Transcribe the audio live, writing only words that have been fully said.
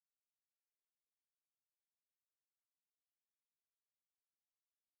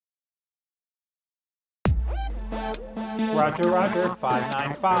Roger, Roger,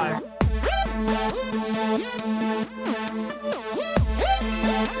 595.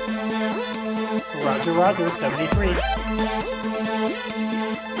 Roger, Roger, 73.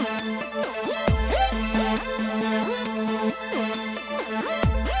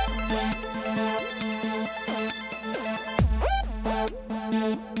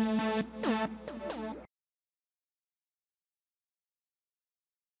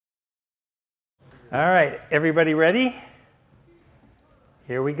 All right, everybody ready?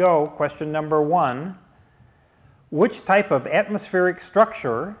 Here we go. Question number 1. Which type of atmospheric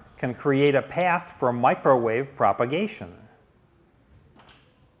structure can create a path for microwave propagation?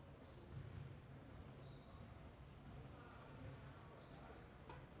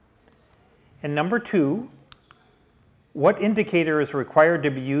 And number 2, what indicator is required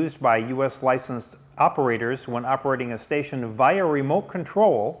to be used by U.S. licensed operators when operating a station via remote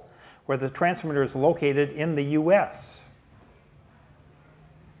control where the transmitter is located in the U.S.?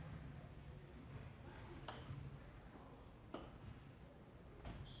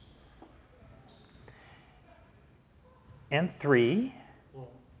 And 3,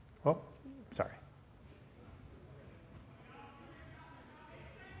 oh, sorry.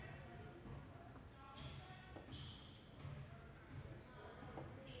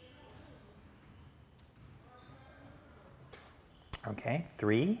 Okay,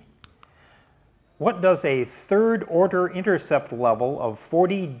 3. What does a third order intercept level of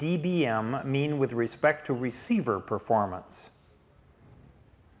 40 dBm mean with respect to receiver performance?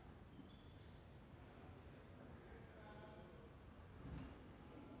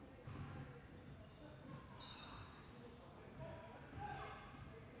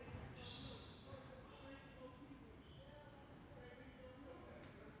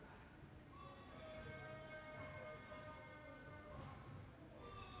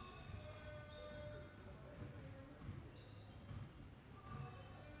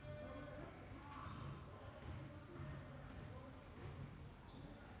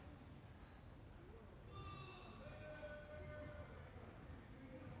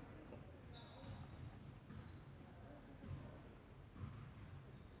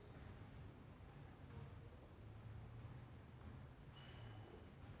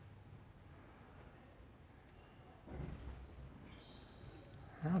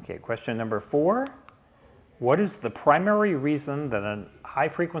 Okay, question number 4. What is the primary reason that a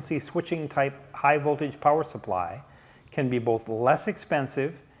high-frequency switching type high-voltage power supply can be both less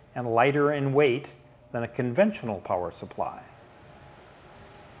expensive and lighter in weight than a conventional power supply?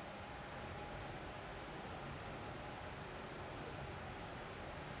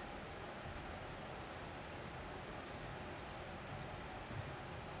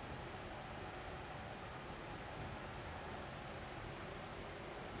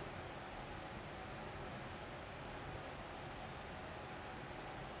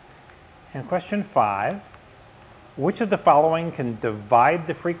 And question 5, which of the following can divide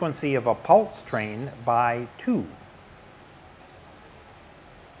the frequency of a pulse train by 2? All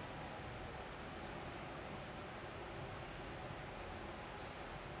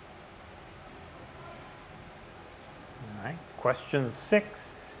right, question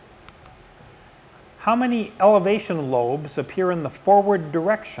 6, how many elevation lobes appear in the forward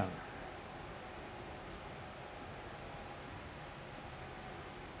direction?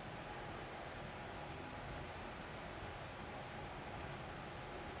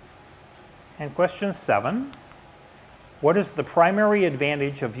 And question 7, what is the primary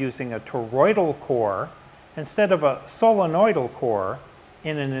advantage of using a toroidal core instead of a solenoidal core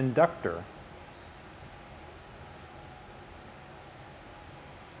in an inductor?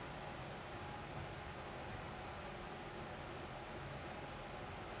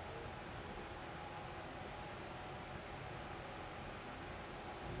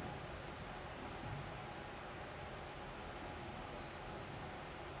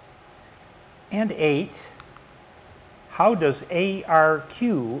 And 8, how does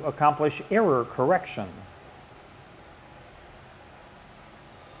ARQ accomplish error correction?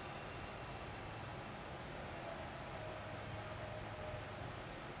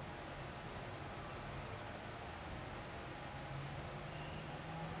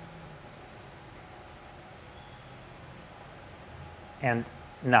 And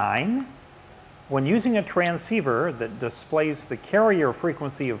 9, when using a transceiver that displays the carrier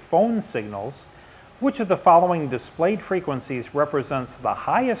frequency of phone signals, which of the following displayed frequencies represents the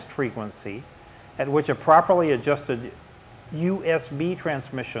highest frequency at which a properly adjusted USB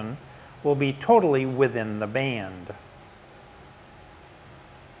transmission will be totally within the band?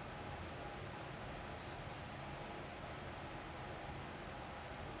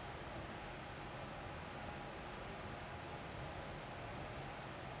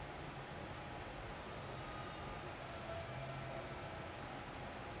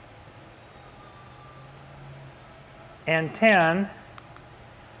 And 10,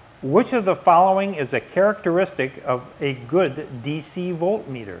 which of the following is a characteristic of a good DC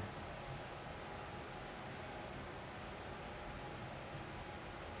voltmeter?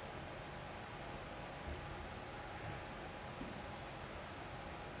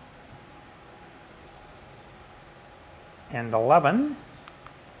 And 11,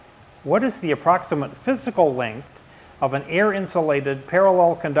 what is the approximate physical length of an air-insulated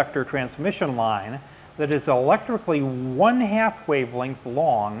parallel conductor transmission line that is electrically 1/2 wavelength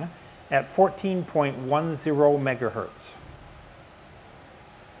long at 14.10 megahertz?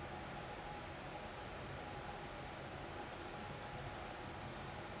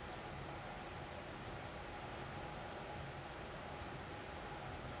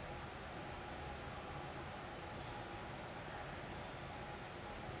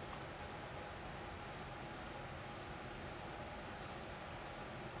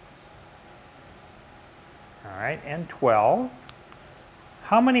 All right, and 12,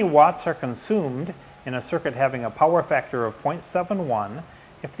 how many watts are consumed in a circuit having a power factor of 0.71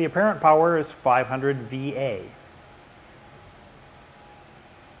 if the apparent power is 500 VA?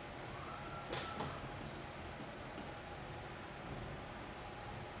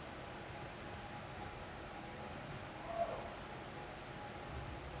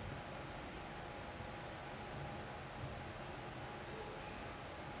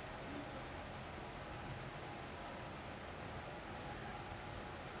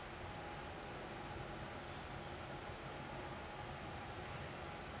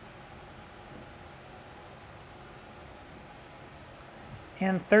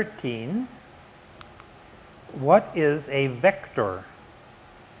 And 13, what is a vector?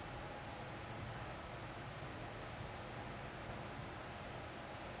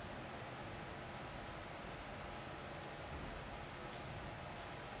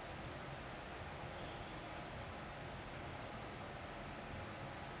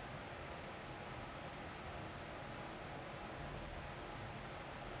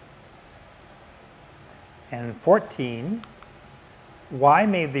 And 14, why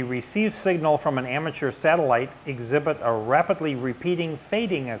may the received signal from an amateur satellite exhibit a rapidly repeating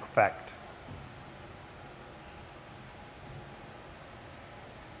fading effect?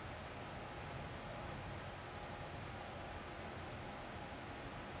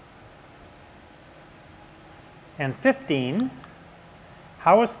 And 15,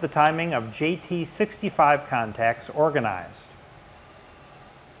 how is the timing of JT65 contacts organized?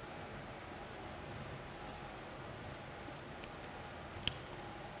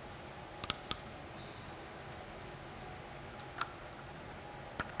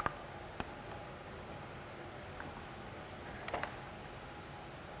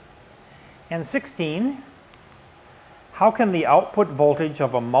 And 16, how can the output voltage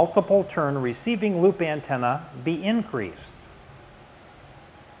of a multiple turn receiving loop antenna be increased?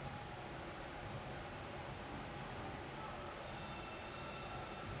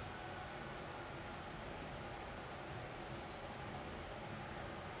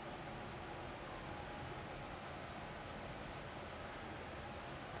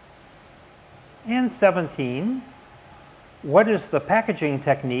 And 17, what is the packaging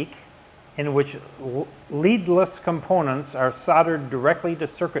technique in which leadless components are soldered directly to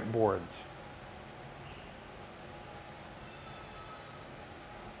circuit boards?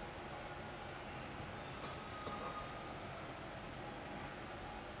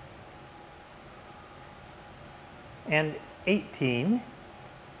 And 18,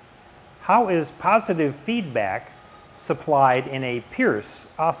 how is positive feedback supplied in a Pierce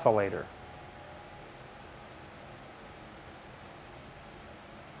oscillator?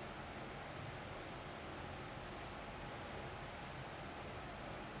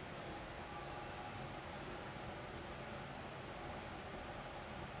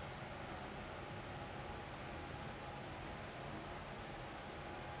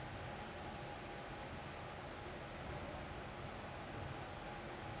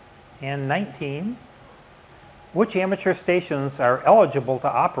 And 19, which amateur stations are eligible to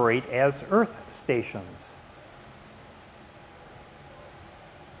operate as Earth stations?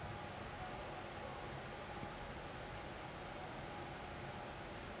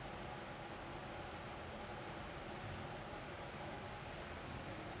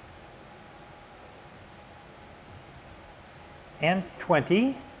 And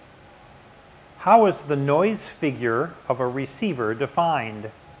 20, how is the noise figure of a receiver defined?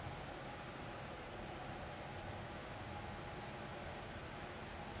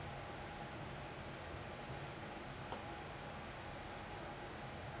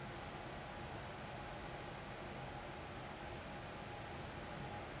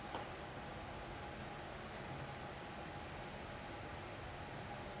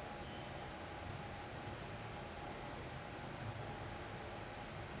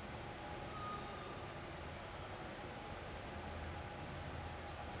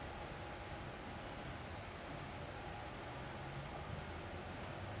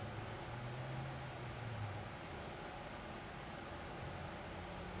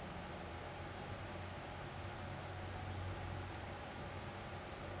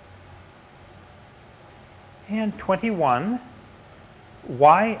 And 21,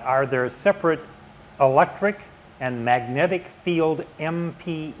 why are there separate electric and magnetic field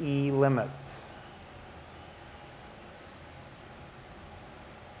MPE limits?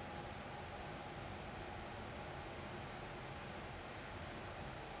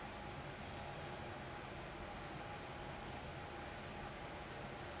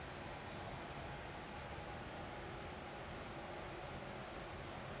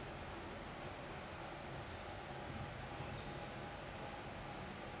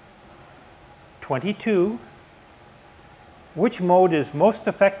 Which mode is most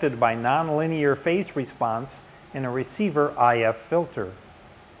affected by nonlinear phase response in a receiver IF filter?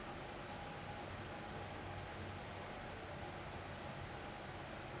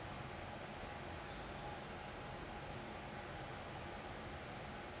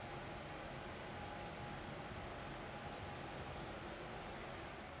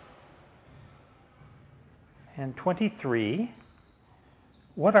 And 23,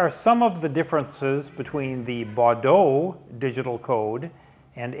 what are some of the differences between the Baudot digital code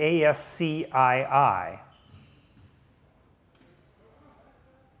and ASCII?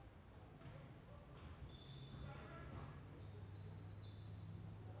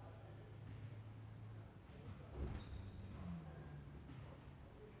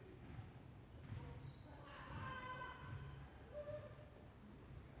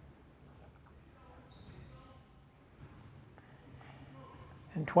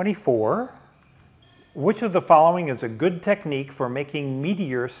 And 24, which of the following is a good technique for making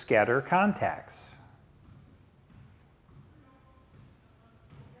meteor scatter contacts?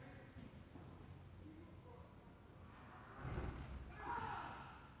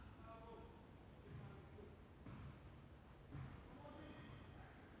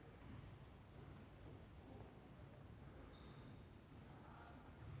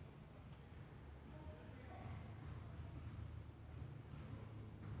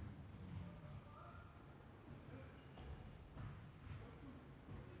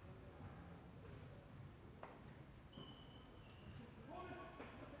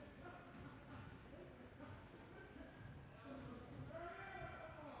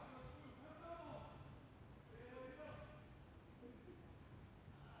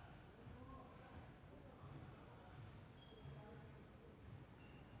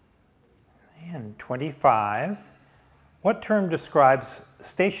 And 25, what term describes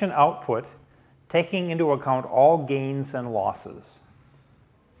station output taking into account all gains and losses?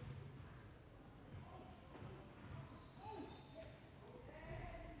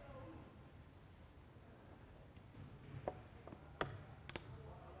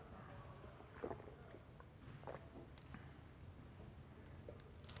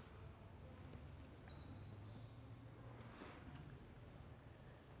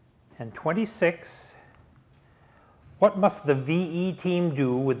 And 26, what must the VE team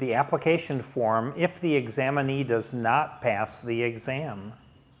do with the application form if the examinee does not pass the exam?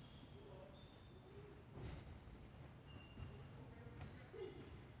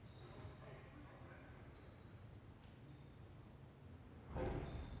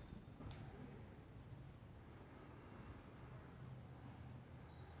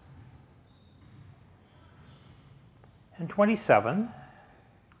 And 27,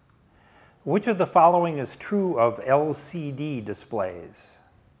 which of the following is true of LCD displays?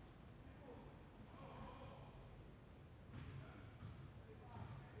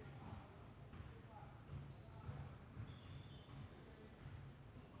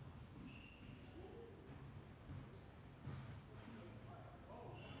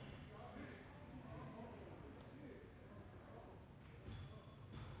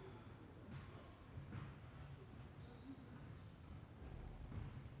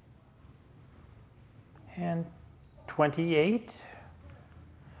 And 28,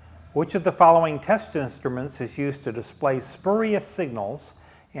 which of the following test instruments is used to display spurious signals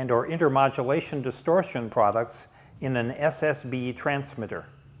and or intermodulation distortion products in an SSB transmitter?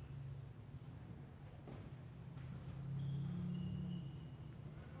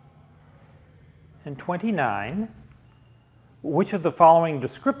 And 29, which of the following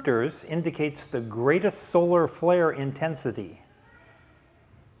descriptors indicates the greatest solar flare intensity?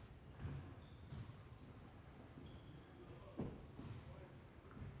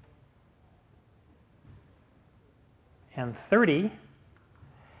 And 30,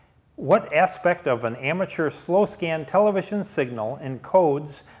 what aspect of an amateur slow scan television signal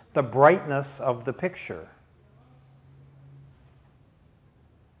encodes the brightness of the picture?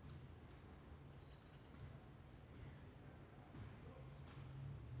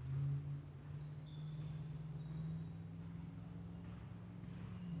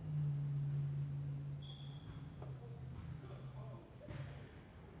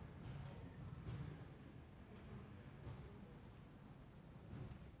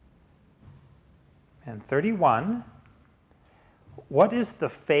 And 31, what is the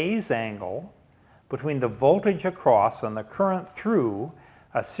phase angle between the voltage across and the current through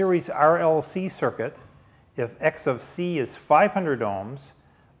a series RLC circuit if X of C is 500 ohms,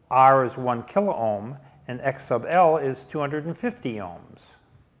 R is 1 kilo ohm, and X sub L is 250 ohms?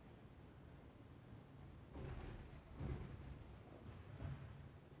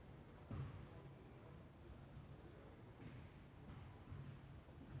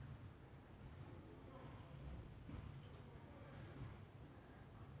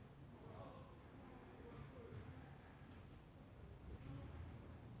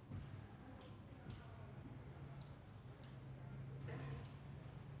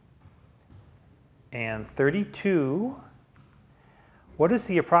 And 32, what is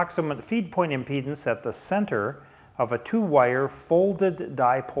the approximate feed point impedance at the center of a two-wire folded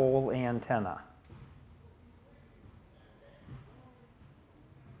dipole antenna?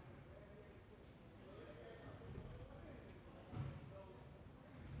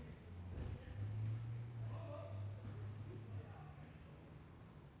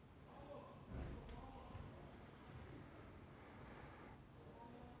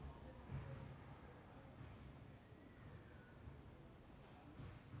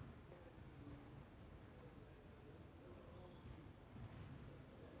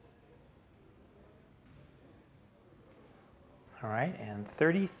 All right, and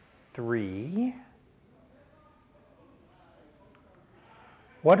 33.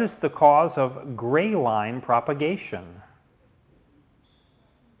 What is the cause of gray line propagation?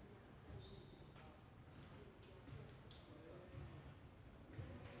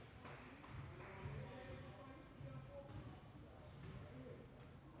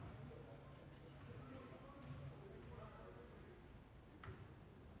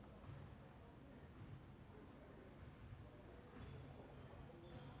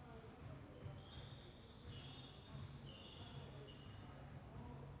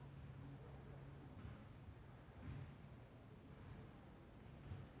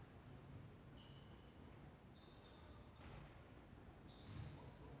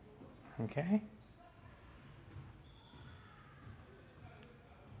 Okay.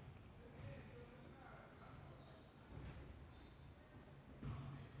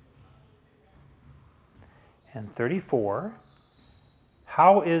 And 34,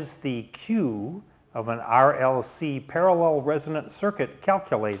 how is the Q of an RLC parallel resonant circuit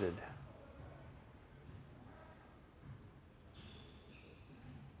calculated?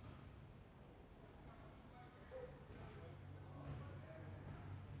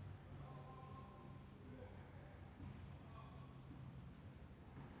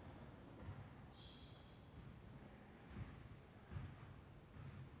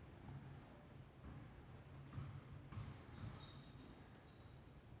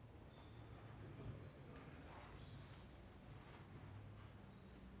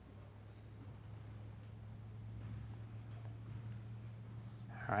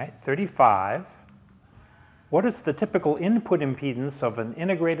 All right, 35. What is the typical input impedance of an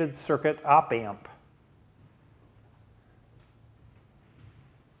integrated circuit op amp?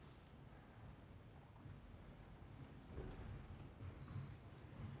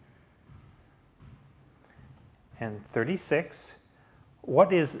 And 36.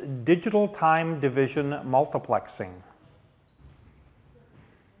 What is digital time division multiplexing?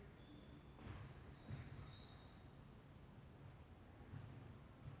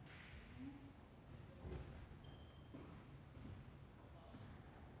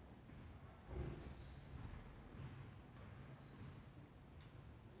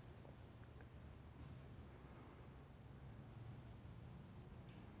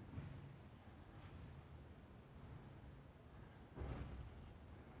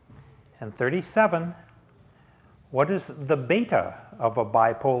 And 37, what is the beta of a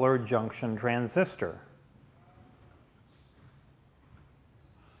bipolar junction transistor?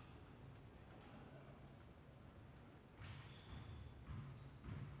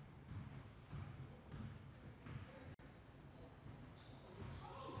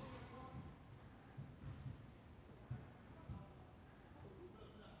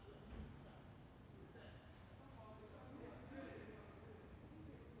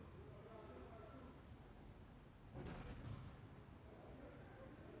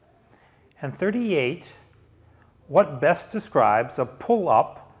 And 38, what best describes a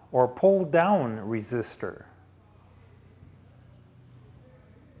pull-up or pull-down resistor?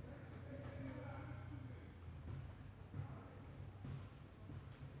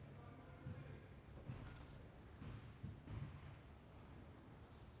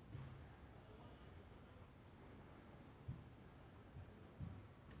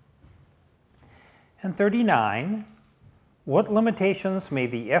 And 39, what limitations may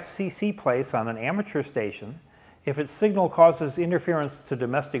the FCC place on an amateur station if its signal causes interference to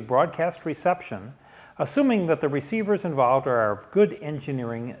domestic broadcast reception, assuming that the receivers involved are of good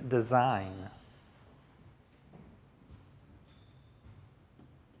engineering design?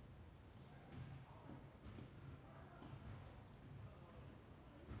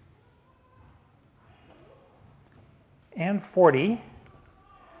 And 40,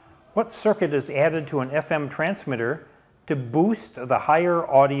 what circuit is added to an FM transmitter to boost the higher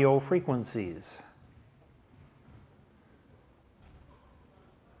audio frequencies?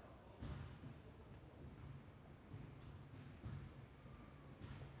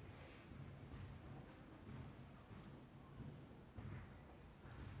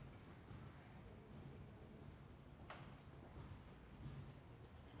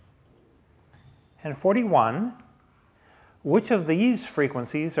 And 41, which of these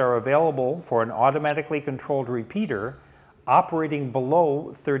frequencies are available for an automatically controlled repeater operating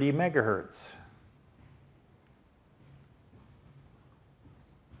below 30 megahertz?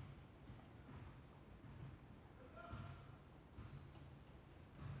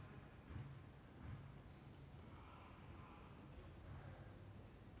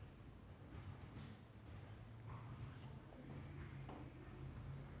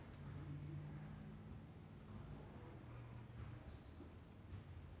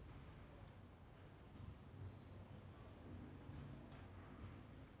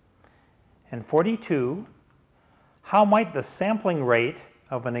 And 42, how might the sampling rate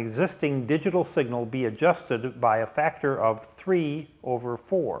of an existing digital signal be adjusted by a factor of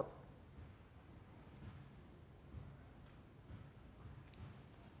 3/4?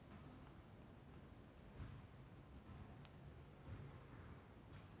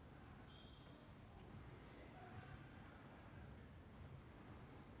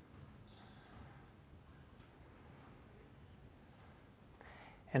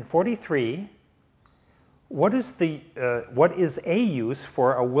 And 43, what is a use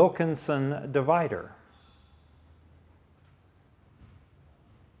for a Wilkinson divider?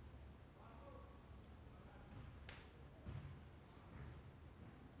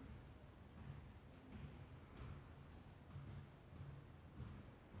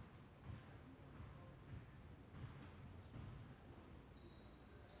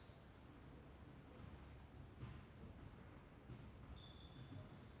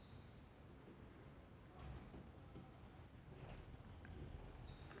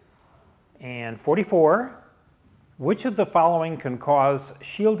 And 44, which of the following can cause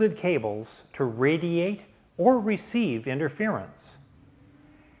shielded cables to radiate or receive interference?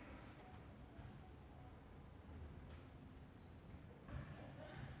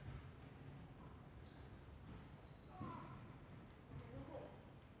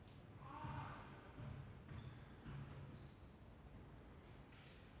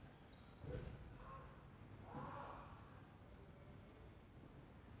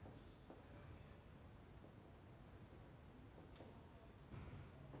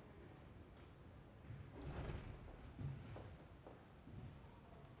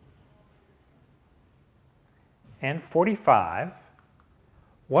 And 45,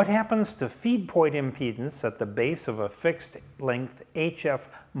 what happens to feed point impedance at the base of a fixed length HF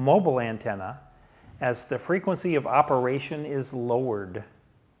mobile antenna as the frequency of operation is lowered?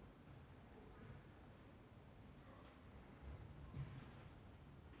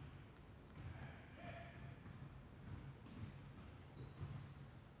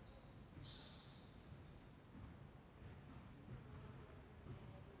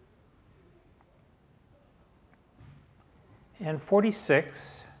 And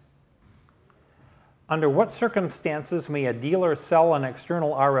 46, under what circumstances may a dealer sell an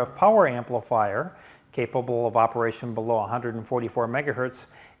external RF power amplifier capable of operation below 144 megahertz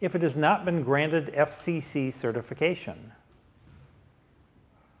if it has not been granted FCC certification?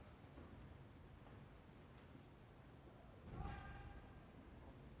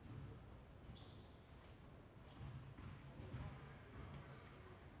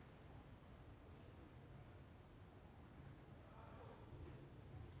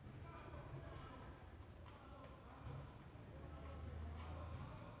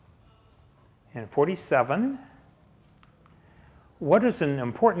 And 47, what is an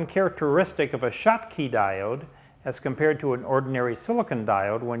important characteristic of a Schottky diode as compared to an ordinary silicon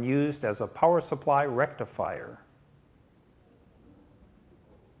diode when used as a power supply rectifier?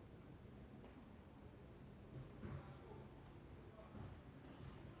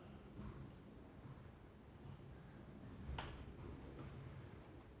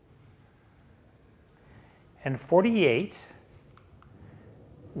 And 48,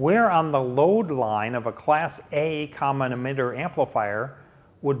 Where on the load line of a Class A common emitter amplifier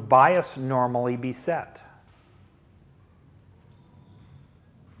would bias normally be set?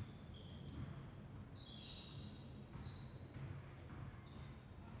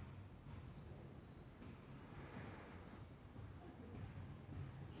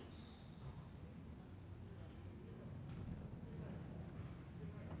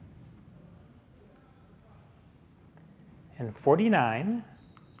 And 49,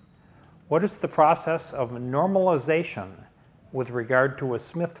 what is the process of normalization with regard to a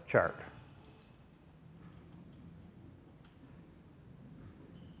Smith chart?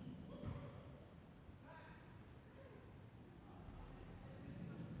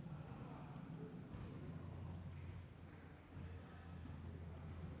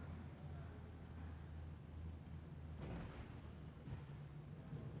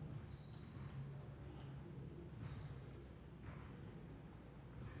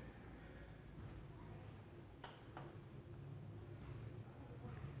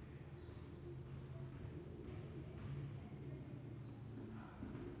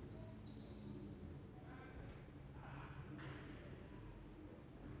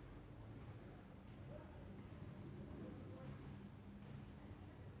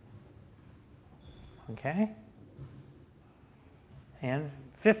 Okay. And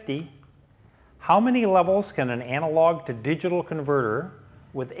 50, how many levels can an analog to digital converter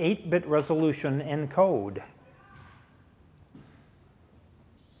with 8-bit resolution encode?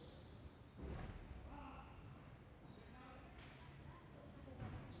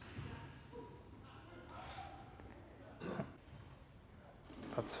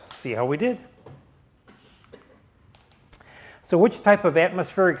 Let's see how we did. So which type of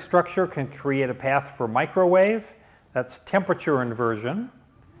atmospheric structure can create a path for microwave? That's temperature inversion,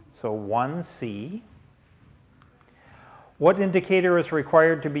 so 1C. What indicator is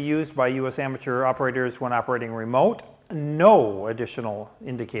required to be used by U.S. amateur operators when operating remote? No additional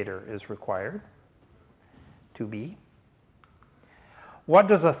indicator is required, 2B. What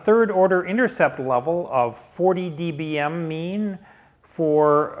does a third order intercept level of 40 dBm mean?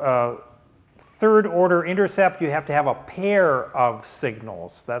 For third order intercept, you have to have a pair of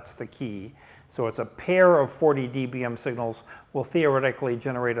signals. That's the key. So it's a pair of 40 dBm signals will theoretically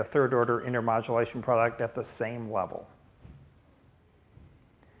generate a third order intermodulation product at the same level.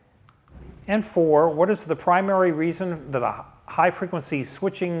 And 4, what is the primary reason that a high frequency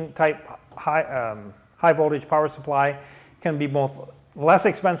switching type high voltage power supply can be both less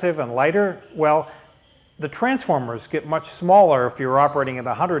expensive and lighter? Well, the transformers get much smaller if you're operating at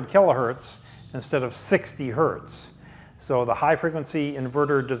 100 kilohertz instead of 60 hertz. So the high frequency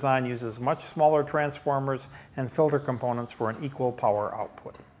inverter design uses much smaller transformers and filter components for an equal power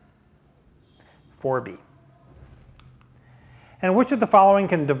output. 4B. And which of the following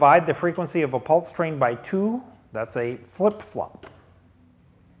can divide the frequency of a pulse train by 2? That's a flip-flop.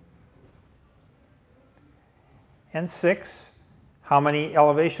 And 6, how many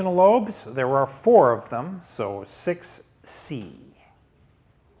elevational lobes? There are 4 of them, so 6C.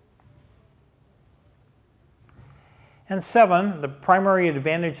 And 7, the primary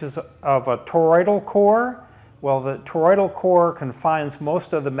advantages of a toroidal core. Well, the toroidal core confines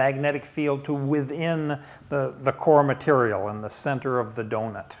most of the magnetic field to within the core material in the center of the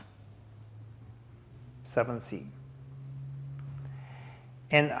donut. 7C.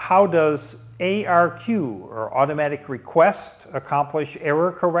 And how does ARQ, or automatic request, accomplish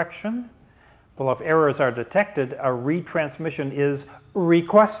error correction? Well, if errors are detected, a retransmission is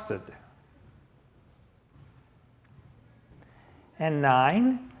requested. And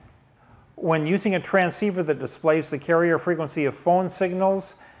 9, when using a transceiver that displays the carrier frequency of phone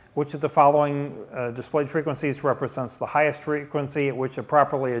signals, which of the following displayed frequencies represents the highest frequency at which a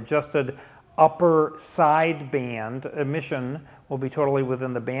properly adjusted upper sideband emission will be totally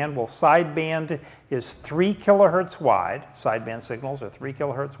within the band? Well, sideband is 3 kilohertz wide. Sideband signals are 3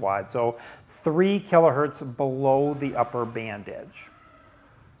 kilohertz wide, so 3 kilohertz below the upper band edge.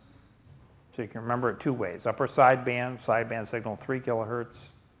 So you can remember it 2 ways. Upper sideband signal 3 kilohertz.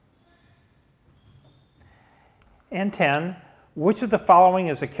 And 10, which of the following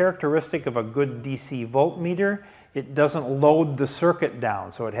is a characteristic of a good DC voltmeter? It doesn't load the circuit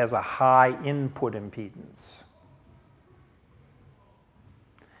down, so it has a high input impedance.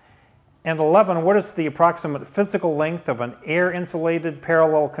 And 11, what is the approximate physical length of an air-insulated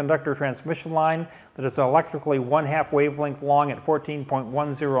parallel conductor transmission line that is electrically 1/2 wavelength long at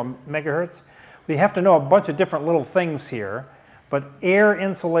 14.10 megahertz? We have to know a bunch of different little things here, but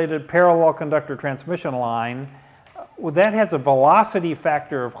air-insulated parallel conductor transmission line, that has a velocity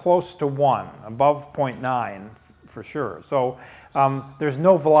factor of close to 1, above 0.9 for sure. So there's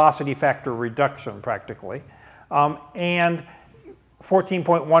no velocity factor reduction practically. And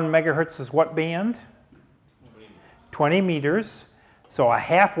 14.1 megahertz is what band? 20 meters. So a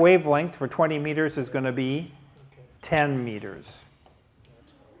half wavelength for 20 meters is going to be 10 meters.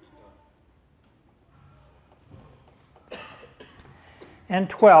 And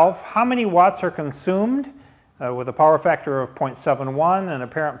 12, how many watts are consumed with a power factor of 0.71 and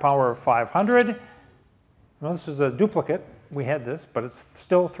apparent power of 500? Well, this is a duplicate. We had this, but it's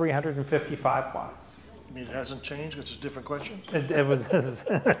still 355 watts. You mean it hasn't changed? It's a different question? It was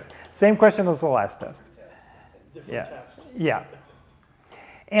same question as the last test. Yeah. Yeah.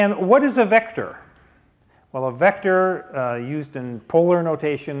 And what is a vector? Well, a vector used in polar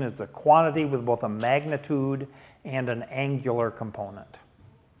notation is a quantity with both a magnitude and an angular component.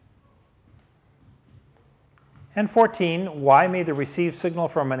 And 14, why may the received signal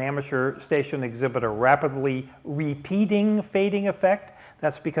from an amateur station exhibit a rapidly repeating fading effect?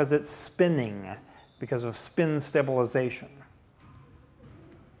 That's because it's spinning, because of spin stabilization.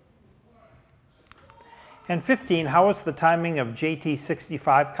 And 15, how is the timing of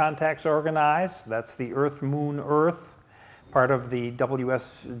JT65 contacts organized? That's the Earth, Moon, Earth, part of the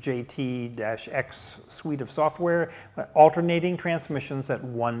WSJT-X suite of software, alternating transmissions at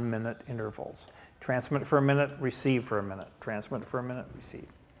 1-minute intervals. Transmit for a minute, receive for a minute. Transmit for a minute, receive.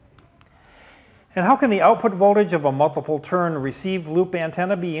 And how can the output voltage of a multiple turn receive loop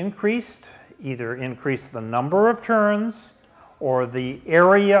antenna be increased? Either increase the number of turns or the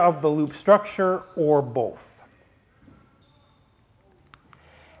area of the loop structure or both.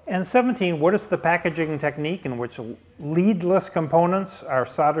 And 17, what is the packaging technique in which leadless components are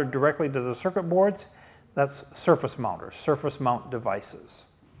soldered directly to the circuit boards? That's surface mounters, surface mount devices.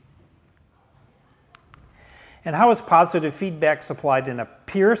 And how is positive feedback supplied in a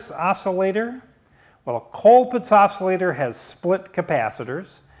Pierce oscillator? Well, a Colpitts oscillator has split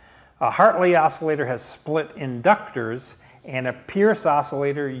capacitors, a Hartley oscillator has split inductors, and a Pierce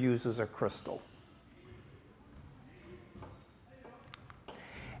oscillator uses a crystal.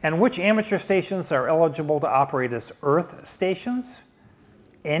 And which amateur stations are eligible to operate as Earth stations?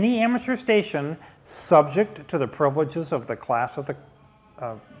 Any amateur station subject to the privileges of the class of the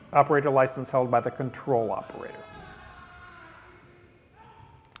operator license held by the control operator.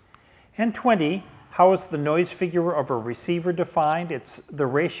 And 20, how is the noise figure of a receiver defined? It's the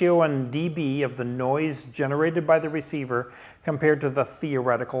ratio in dB of the noise generated by the receiver compared to the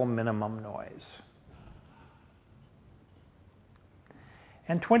theoretical minimum noise.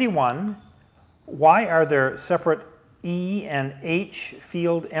 And 21, why are there separate E and H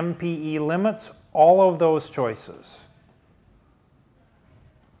field MPE limits? All of those choices.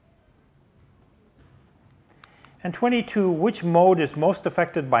 And 22, which mode is most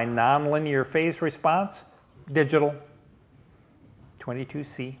affected by nonlinear phase response? Digital.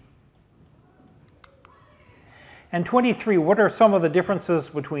 22C. And 23, what are some of the differences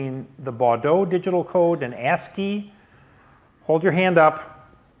between the Baudot digital code and ASCII? Hold your hand up.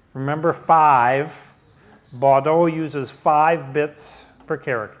 Remember 5. Baudot uses 5 bits per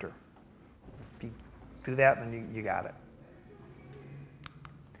character. If you do that, then you got it.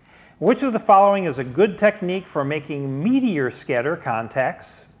 Which of the following is a good technique for making meteor scatter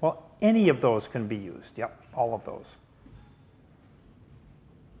contacts? Well, any of those can be used. Yep, all of those.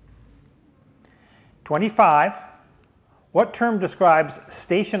 25, what term describes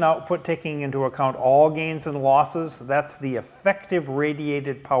station output taking into account all gains and losses? That's the effective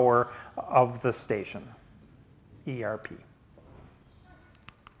radiated power of the station, ERP.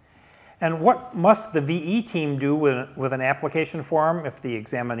 And what must the VE team do with an application form if the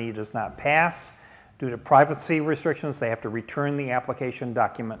examinee does not pass? Due to privacy restrictions, they have to return the application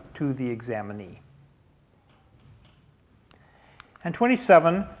document to the examinee. And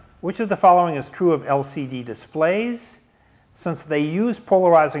 27, which of the following is true of LCD displays? Since they use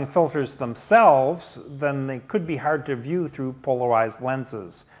polarizing filters themselves, then they could be hard to view through polarized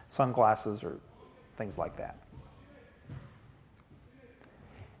lenses, sunglasses, or things like that.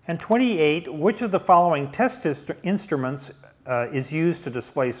 And 28, which of the following test instruments is used to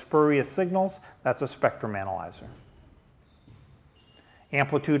display spurious signals? That's a spectrum analyzer.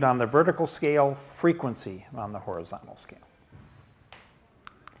 Amplitude on the vertical scale, frequency on the horizontal scale.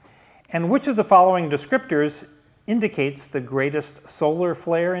 And which of the following descriptors indicates the greatest solar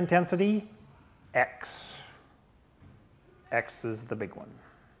flare intensity? X. X is the big one.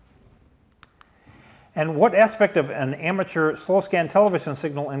 And what aspect of an amateur slow-scan television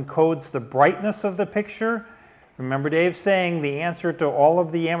signal encodes the brightness of the picture? Remember Dave saying the answer to all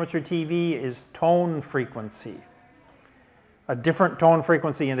of the amateur TV is tone frequency. A different tone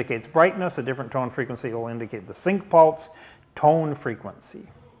frequency indicates brightness. A different tone frequency will indicate the sync pulse tone frequency.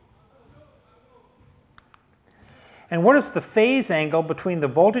 And what is the phase angle between the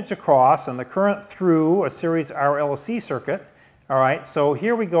voltage across and the current through a series RLC circuit? All right, so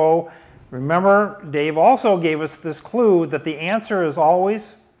here we go. Remember, Dave also gave us this clue that the answer is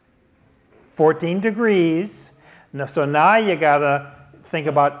always 14 degrees. So now you gotta think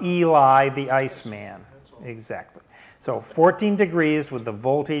about Eli the Iceman. Exactly. So 14 degrees with the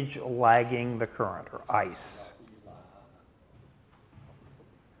voltage lagging the current, or ice.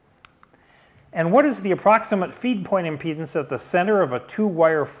 And what is the approximate feed point impedance at the center of a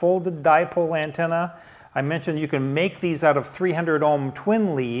two-wire folded dipole antenna? I mentioned you can make these out of 300 ohm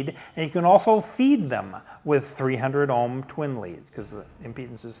twin lead, and you can also feed them with 300 ohm twin leads because the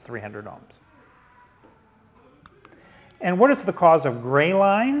impedance is 300 ohms. And what is the cause of gray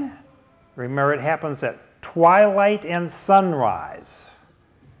line? Remember, it happens at twilight and sunrise.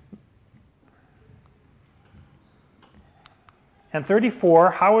 And 34,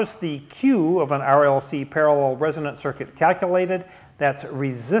 how is the Q of an RLC parallel resonant circuit calculated? That's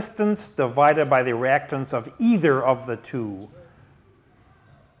resistance divided by the reactance of either of the two.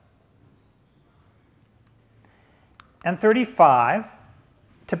 And 35,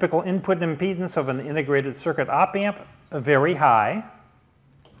 typical input impedance of an integrated circuit op-amp, very high.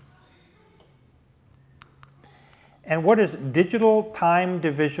 And what is digital time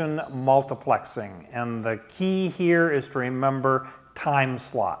division multiplexing? And the key here is to remember time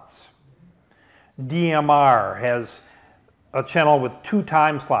slots. DMR has a channel with 2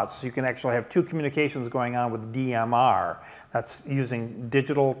 time slots, so you can actually have 2 communications going on with DMR. That's using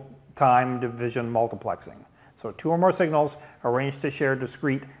digital time division multiplexing. So 2 or more signals arranged to share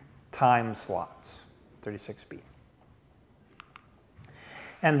discrete time slots, 36B.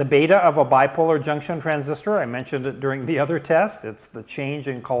 And the beta of a bipolar junction transistor, I mentioned it during the other test. It's the change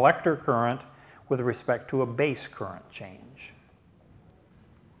in collector current with respect to a base current change.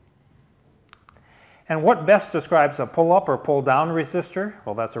 And what best describes a pull-up or pull-down resistor?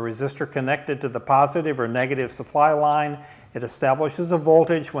 Well, that's a resistor connected to the positive or negative supply line. It establishes a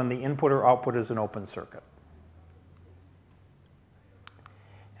voltage when the input or output is an open circuit.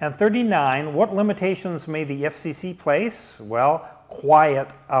 And 39, what limitations may the FCC place? Well,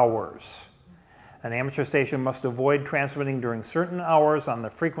 quiet hours. An amateur station must avoid transmitting during certain hours on the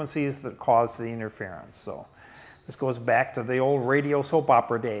frequencies that cause the interference. So this goes back to the old radio soap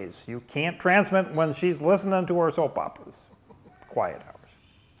opera days. You can't transmit when she's listening to her soap operas. Quiet hours.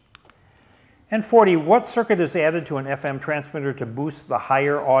 And 40, what circuit is added to an FM transmitter to boost the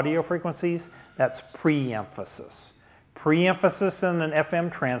higher audio frequencies? That's pre-emphasis. Pre-emphasis in an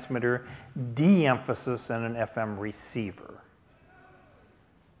FM transmitter, de-emphasis in an FM receiver.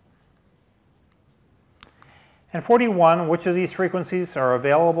 And 41, which of these frequencies are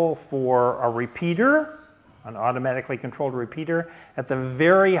available for a repeater, an automatically controlled repeater, at the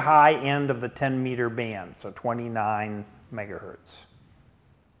very high end of the 10-meter band, so 29 megahertz.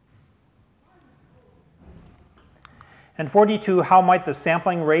 And 42, how might the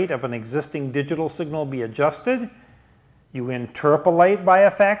sampling rate of an existing digital signal be adjusted? You interpolate by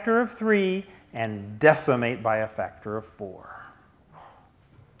a factor of 3 and decimate by a factor of 4.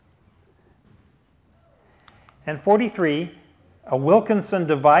 And 43, a Wilkinson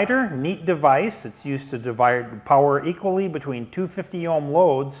divider, neat device. It's used to divide power equally between 2 50 ohm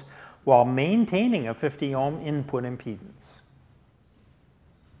loads while maintaining a 50 ohm input impedance.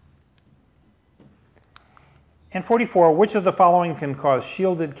 And 44, which of the following can cause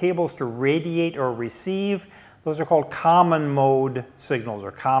shielded cables to radiate or receive? Those are called common mode signals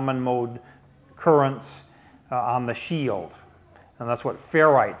or common mode currents on the shield. And that's what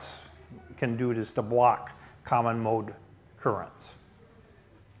ferrites can do, is to block common mode currents.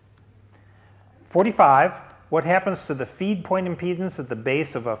 45, what happens to the feed point impedance at the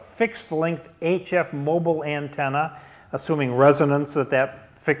base of a fixed length HF mobile antenna, assuming resonance at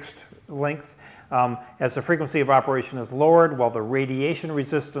that fixed length, as the frequency of operation is lowered while the radiation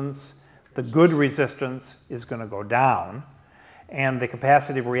resistance, the good resistance, is going to go down, and the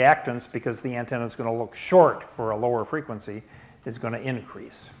capacitive reactance, because the antenna is going to look short for a lower frequency, is going to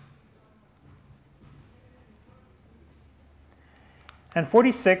increase. And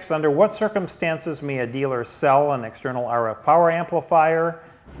 46, under what circumstances may a dealer sell an external RF power amplifier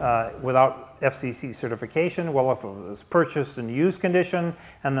without FCC certification? Well, if it was purchased in used condition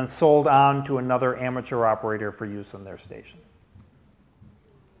and then sold on to another amateur operator for use in their station.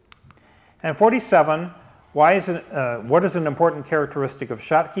 And 47, what is an important characteristic of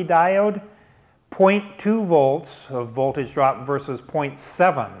Schottky diode? 0.2 volts of voltage drop versus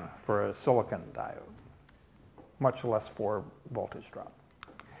 0.7 for a silicon diode. much less for voltage drop.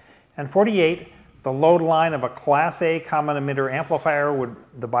 And 48, the load line of a Class A common emitter amplifier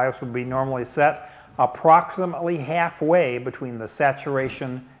the BIOS would be normally set approximately halfway between the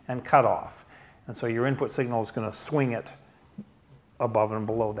saturation and cutoff. And so your input signal is going to swing it above and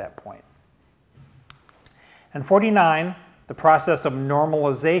below that point. And 49, the process of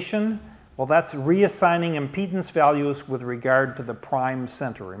normalization, well, that's reassigning impedance values with regard to the prime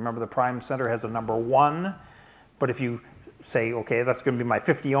center. Remember, the prime center has a number 1, but if you say, okay, that's going to be my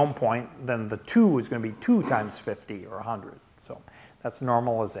 50 ohm point, then the 2 is going to be 2 times 50 or 100. So that's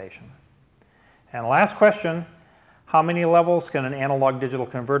normalization. And last question, how many levels can an analog digital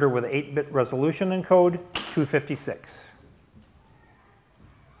converter with 8-bit resolution encode? 256.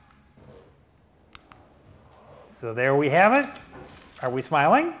 So there we have it. Are we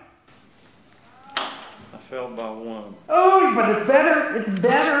smiling? I fell by 1. Oh, but it's better. It's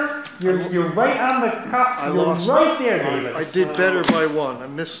better. You're right on the cusp. You're right there, David. I did better by 1. I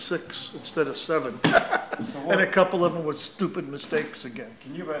missed 6 instead of 7. And a couple of them with stupid mistakes again.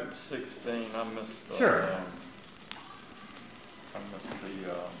 Can you back to 16? I missed. Sure. I missed the.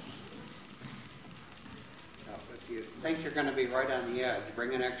 If you think you're going to be right on the edge,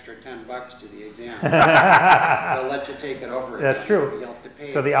 bring an extra $10 to the exam. They'll let you take it over. That's true. You'll have to pay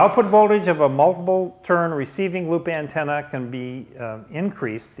So the output voltage of a multiple turn receiving loop antenna can be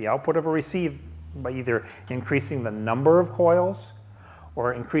increased, the output of a receive, by either increasing the number of coils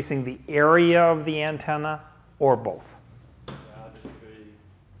or increasing the area of the antenna or both. Yeah, I disagree.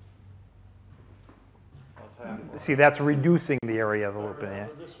 I was halfway. See, that's reducing the area of the loop. Yeah.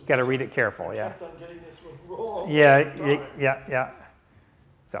 You got to read it careful, yeah. Yeah.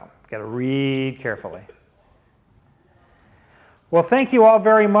 So, got to read carefully. Well, thank you all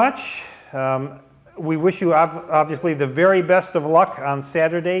very much. We wish you obviously the very best of luck on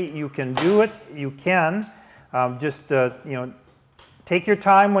Saturday. You can do it. You can. Just take your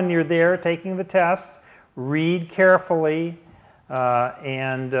time when you're there taking the test. Read carefully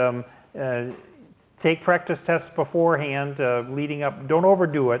and take practice tests beforehand, leading up. Don't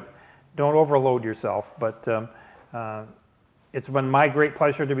overdo it. Don't overload yourself. But it's been my great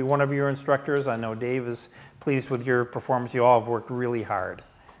pleasure to be one of your instructors. I know Dave is pleased with your performance. You all have worked really hard.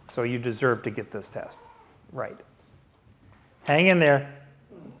 So you deserve to get this test right. Hang in there.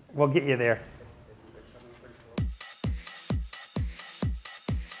 We'll get you there.